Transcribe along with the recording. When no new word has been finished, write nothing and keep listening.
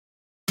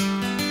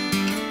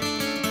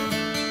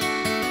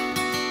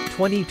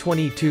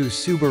2022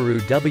 Subaru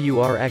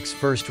WRX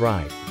first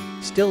ride.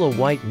 Still a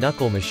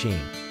white-knuckle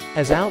machine.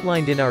 As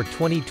outlined in our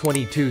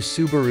 2022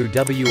 Subaru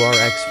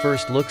WRX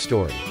first look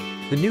story,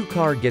 the new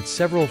car gets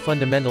several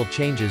fundamental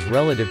changes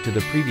relative to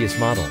the previous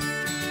model.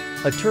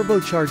 A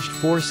turbocharged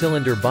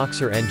 4-cylinder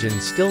boxer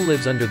engine still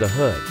lives under the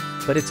hood,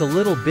 but it's a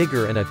little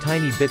bigger and a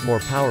tiny bit more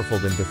powerful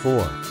than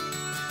before.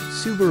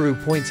 Subaru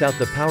points out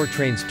the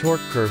powertrain's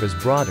torque curve is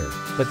broader,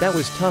 but that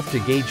was tough to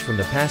gauge from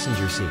the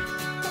passenger seat.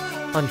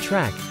 On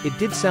track, it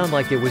did sound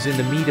like it was in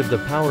the meat of the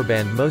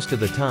powerband most of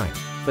the time,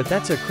 but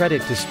that's a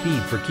credit to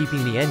Speed for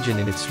keeping the engine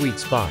in its sweet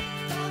spot.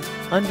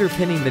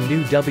 Underpinning the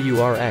new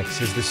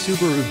WRX is the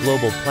Subaru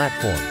Global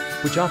Platform,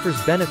 which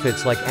offers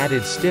benefits like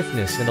added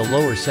stiffness and a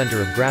lower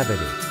center of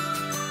gravity.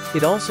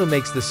 It also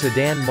makes the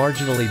sedan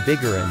marginally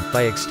bigger and,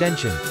 by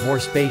extension,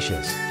 more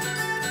spacious.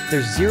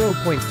 There's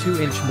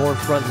 0.2-inch more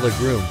front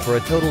legroom for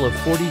a total of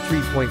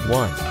 43.1,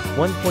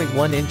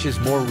 1.1 inches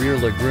more rear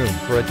legroom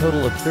for a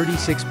total of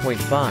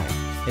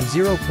 36.5, and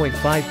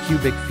 0.5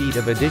 cubic feet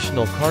of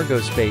additional cargo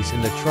space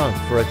in the trunk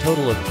for a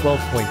total of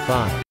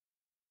 12.5.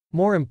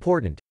 More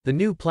important, the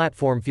new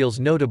platform feels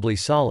notably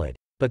solid,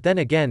 but then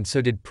again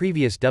so did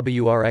previous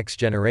WRX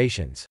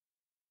generations.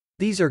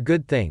 These are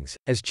good things,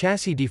 as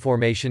chassis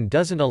deformation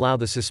doesn't allow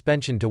the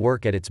suspension to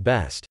work at its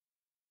best.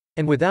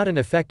 And without an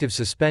effective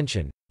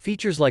suspension,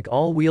 features like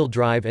all-wheel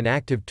drive and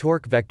active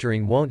torque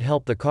vectoring won't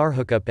help the car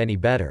hook up any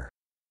better.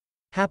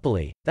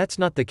 Happily, that's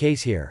not the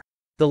case here.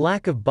 The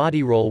lack of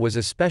body roll was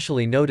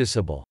especially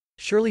noticeable,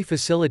 surely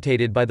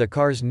facilitated by the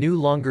car's new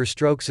longer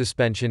stroke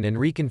suspension and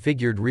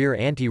reconfigured rear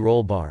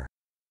anti-roll bar.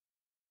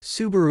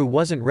 Subaru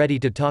wasn't ready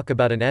to talk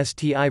about an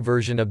STI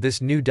version of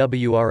this new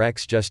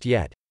WRX just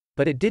yet,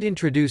 but it did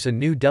introduce a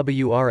new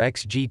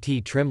WRX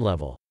GT trim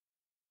level.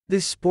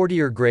 This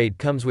sportier grade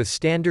comes with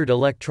standard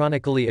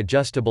electronically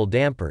adjustable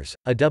dampers,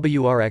 a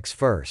WRX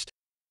first.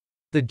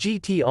 The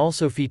GT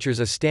also features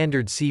a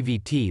standard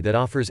CVT that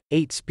offers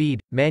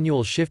 8-speed,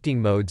 manual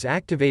shifting modes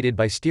activated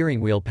by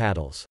steering wheel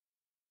paddles.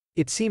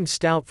 It seemed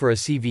stout for a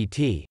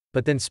CVT,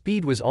 but then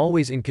Speed was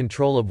always in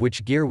control of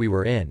which gear we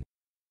were in.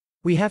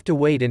 We have to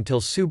wait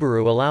until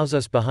Subaru allows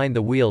us behind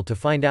the wheel to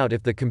find out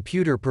if the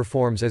computer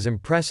performs as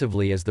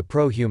impressively as the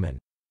pro-human.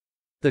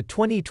 The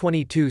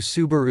 2022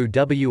 Subaru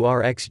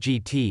WRX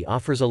GT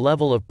offers a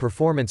level of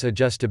performance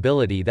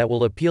adjustability that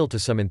will appeal to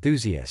some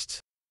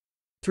enthusiasts.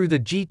 Through the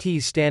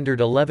GT's standard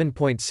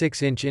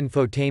 11.6-inch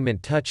infotainment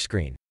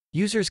touchscreen,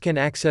 users can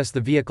access the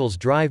vehicle's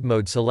drive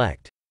mode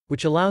select,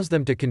 which allows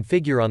them to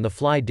configure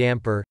on-the-fly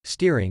damper,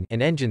 steering,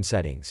 and engine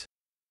settings.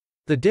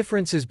 The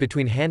differences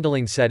between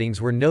handling settings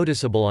were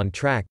noticeable on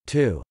track,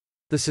 too.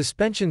 The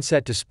suspension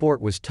set to sport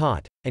was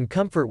taut, and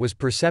comfort was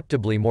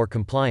perceptibly more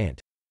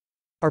compliant.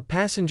 Our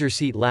passenger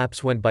seat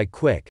laps went by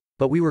quick,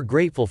 but we were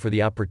grateful for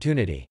the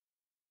opportunity.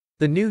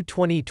 The new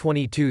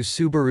 2022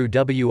 Subaru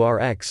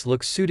WRX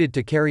looks suited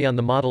to carry on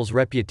the model's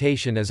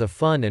reputation as a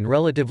fun and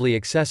relatively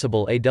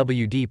accessible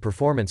AWD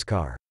performance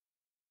car.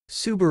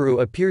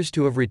 Subaru appears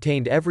to have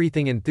retained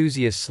everything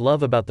enthusiasts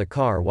love about the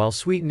car while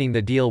sweetening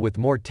the deal with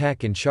more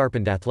tech and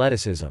sharpened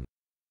athleticism.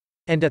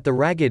 And at the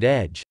ragged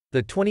edge,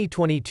 the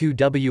 2022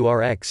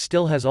 WRX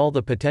still has all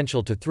the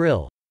potential to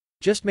thrill.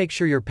 Just make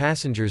sure your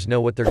passengers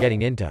know what they're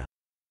getting into.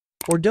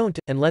 Or don't,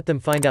 and let them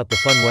find out the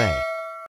fun way.